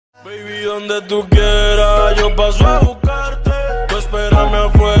Baby, donde tú quieras, yo paso a buscarte. Tú espérame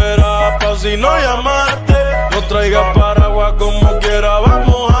afuera, pa' si no llamarte. No traigas paraguas como quiera, vamos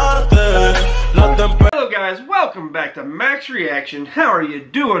a mojarte. Hello guys, welcome back to Max Reaction. How are you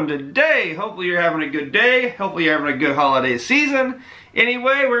doing today? Hopefully you're having a good day. Hopefully you're having a good holiday season.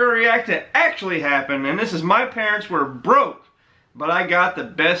 Anyway, we're gonna react to Actually Happened, and this is my parents were broke, but I got the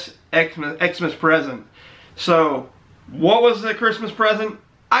best Xmas present. So, what was the Christmas present?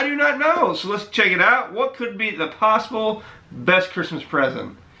 I do not know, so let's check it out. What could be the possible best Christmas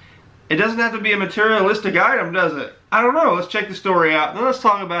present? It doesn't have to be a materialistic item, does it? I don't know. Let's check the story out, and then let's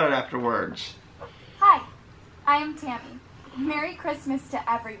talk about it afterwards. Hi, I am Tammy. Merry Christmas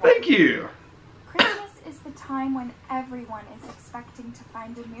to everyone. Thank you. Christmas is the time when everyone is expecting to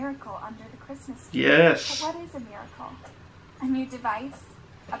find a miracle under the Christmas tree. Yes. But what is a miracle? A new device?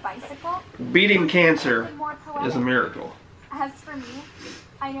 A bicycle? Beating cancer More poetic. is a miracle. As for me,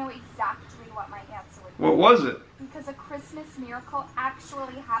 I know exactly what my answer would be. What was it? Because a Christmas miracle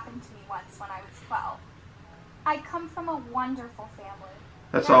actually happened to me once when I was 12. I come from a wonderful family.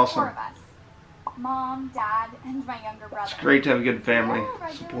 That's There are awesome. 4 of us. Mom, Dad, and my younger brother. It's great to have a good family We're a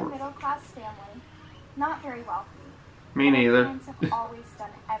regular support. middle-class family. Not very wealthy. Me But neither. my parents have always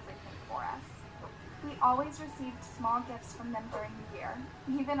done everything for us. We always received small gifts from them during the year,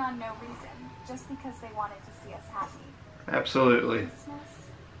 even on no reason, just because they wanted to see us happy. Absolutely.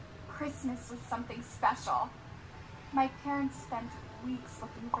 Christmas was something special. My parents spent weeks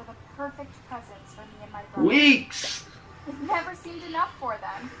looking for the perfect presents for me and my brother. Weeks! It never seemed enough for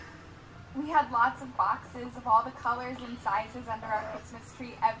them. We had lots of boxes of all the colors and sizes under our Christmas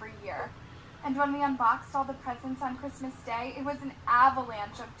tree every year. And when we unboxed all the presents on Christmas Day, it was an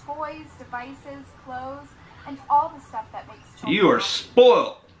avalanche of toys, devices, clothes, and all the stuff that makes children You are happy.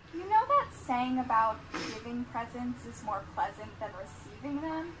 spoiled. You know that saying about giving presents is more pleasant than receiving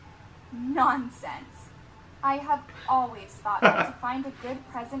them? Nonsense. I have always thought that to find a good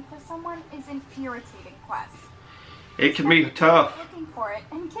present for someone is an irritating quest. It can be tough. Looking for it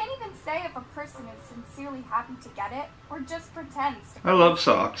and can't even say if a person is sincerely happy to get it or just pretends to. I love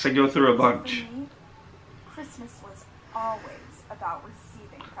socks. I go through a bunch. For me, Christmas was always about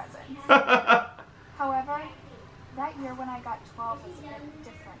receiving presents. However, that year when I got 12 was a bit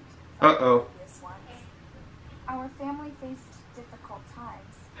different from the previous ones. Our family faced difficult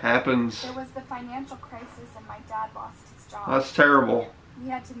times. Happens. There was the financial crisis and my dad lost his job. That's terrible. We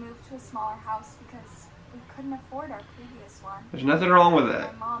had to move to a smaller house because we couldn't afford our previous one. There's nothing wrong with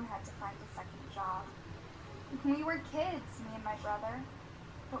that. My mom had to find a second job. We were kids, me and my brother,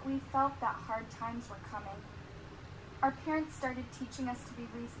 but we felt that hard times were coming. Our parents started teaching us to be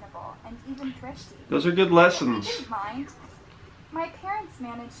reasonable and even thrifty. Those are good We lessons. didn't mind. My parents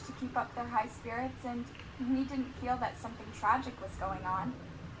managed to keep up their high spirits and we didn't feel that something tragic was going on.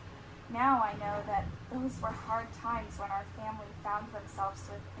 Now I know that those were hard times when our family found themselves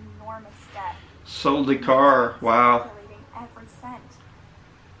with enormous debt. Sold a car. Wow. Calculating every cent.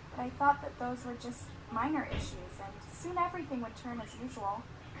 But I thought that those were just minor issues and soon everything would turn as usual.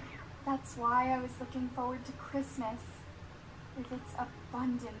 That's why I was looking forward to Christmas with its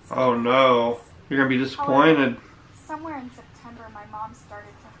abundance of Oh no. presents. You're going to be disappointed. Somewhere in September, my mom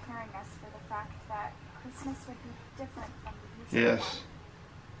started preparing us for the fact that Christmas would be different from the usual Yes. one.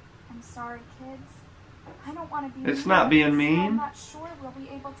 I'm sorry, kids. I don't want to be It's mean, not being so mean. I'm not sure we'll be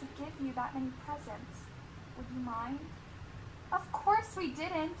able to give you that many presents. Would you mind? Of course we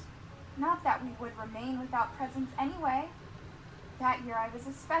didn't. Not that we would remain without presents anyway. That year I was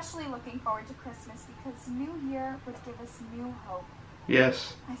especially looking forward to Christmas because New Year would give us new hope.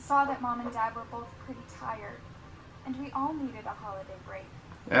 Yes. I saw that Mom and Dad were both pretty tired, and we all needed a holiday break.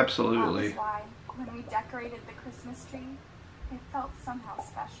 Absolutely. That was why, when we decorated the Christmas tree, it felt somehow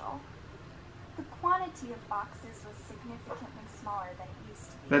special. The quantity of boxes was significantly smaller than it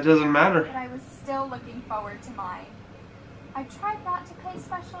used to be. That doesn't matter. But I was still looking forward to mine. I tried not to pay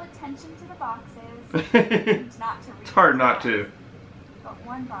special attention to the boxes, and not to read It's hard the not cards. to. But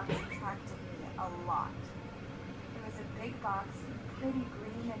one box attracted me a lot. It was a big box in pretty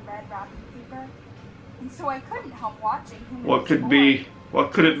green and red wrapping paper, and so I couldn't help watching who What was could born. be?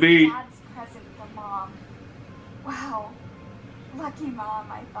 What could it be? Dad's present for Mom. Wow, lucky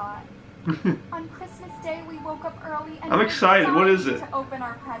Mom, I thought. On Christmas Day, we woke up early and I'm were excited. What is dying it? to open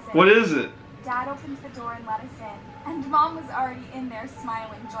our present. What is it? Dad opened the door and let us in, and Mom was already in there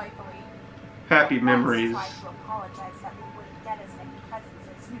smiling joyfully. Happy I memories. tried to apologize that we wouldn't get as many presents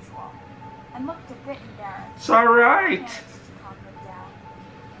as usual, and looked a bit embarrassed. It's alright. I managed to calm them down.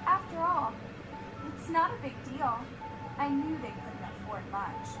 After all, it's not a big deal. I knew they couldn't afford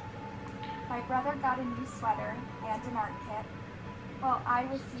much. My brother got a new sweater and an art kit. Well, I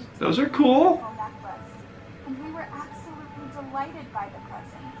received those are cool. a necklace, and we were absolutely delighted by the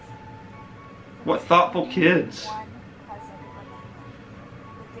presents. What thoughtful kids. One present remaining.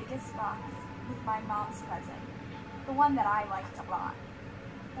 The biggest box with my mom's present. The one that I liked a lot.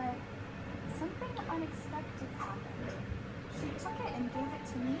 But something unexpected happened. She took it and gave it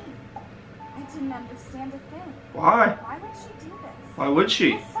to me. I didn't understand a thing. Why? Why would she do this? Why would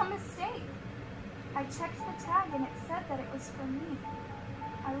she? It was some mistake. I checked the tag and it said that it was for me.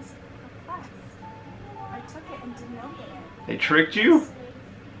 I was perplexed. I took it and didn't open it. They tricked you?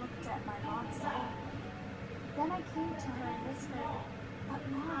 Looked at my mom's side. Then I came to her and whispered,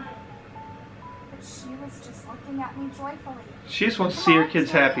 "But Mom." But she was just looking at me joyfully. She just wants to see her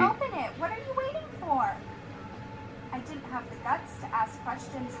kids happy. Open it. What are you waiting for? I didn't have the guts to ask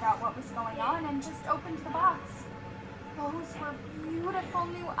questions about what was going on and just opened the box. Those were beautiful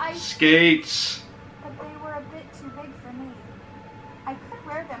new ice Skates. but they were a bit too big for me. I could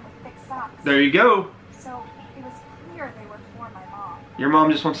wear them with thick socks. There you go. So it was clear they were for my mom. Your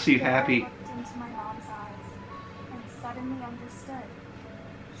mom just wants to see you happy. I looked into my mom's eyes and suddenly understood.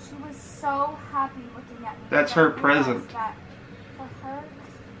 She was so happy looking at me. That's that I her realized present. That for her,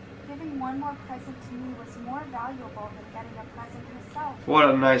 giving one more present to me was more valuable than getting a present herself. What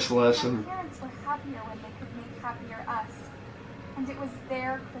a nice My lesson. parents were happier when they could make happier us. And it was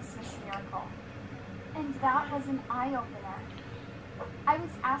their Christmas miracle. And that was an eye-opener. I was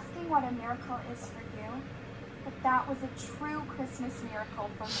asking what a miracle is for you, but that was a true Christmas miracle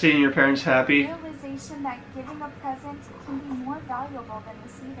for me. Seeing your parents happy. The realization that giving a present can be more valuable than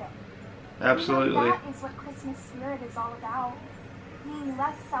receiving. Absolutely. You know, that is what Christmas spirit is all about. Being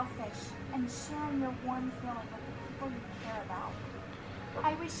less selfish and sharing your warm feeling with the people you care about.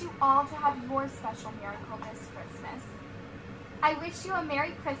 I wish you all to have your special miracle this Christmas. I wish you a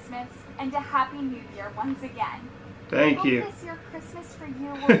Merry Christmas and a Happy New Year once again. Thank you. I hope this year Christmas for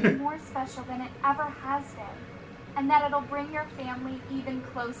you will be more special than it ever has been, and that it'll bring your family even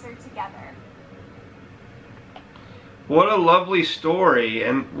closer together. What a lovely story,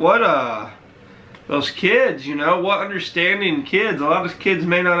 and what those kids, you know, what understanding kids. A lot of kids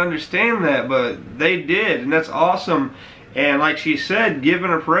may not understand that, but they did, and that's awesome. And like she said,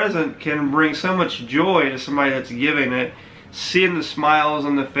 giving a present can bring so much joy to somebody that's giving it. Seeing the smiles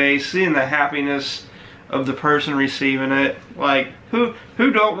on the face, seeing the happiness of the person receiving it. Like, who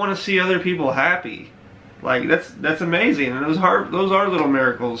don't want to see other people happy? Like, that's amazing. And those are little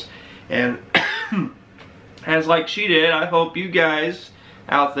miracles. And as like she did, I hope you guys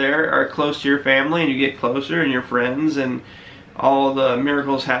out there are close to your family and you get closer, and your friends, and all the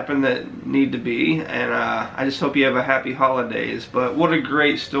miracles happen that need to be. And I just hope you have a happy holidays. But what a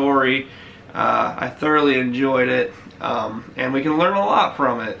great story. I thoroughly enjoyed it. And we can learn a lot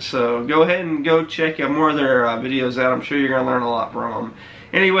from it. So go ahead and go check out more of their videos out. I'm sure you're going to learn a lot from them.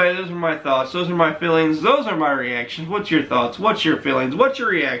 Anyway, those are my thoughts. Those are my feelings. Those are my reactions. What's your thoughts? What's your feelings? What's your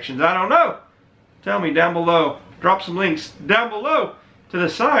reactions? I don't know. Tell me down below. Drop some links down below to the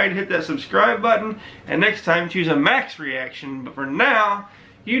side. Hit that subscribe button. And next time, choose a Max reaction. But for now,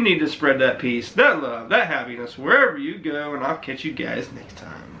 you need to spread that peace, that love, that happiness wherever you go. And I'll catch you guys next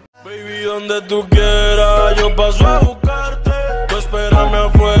time. Baby, donde tú quieras, yo paso a buscarte. Tú espérame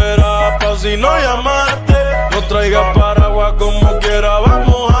afuera, pa' si no llamar.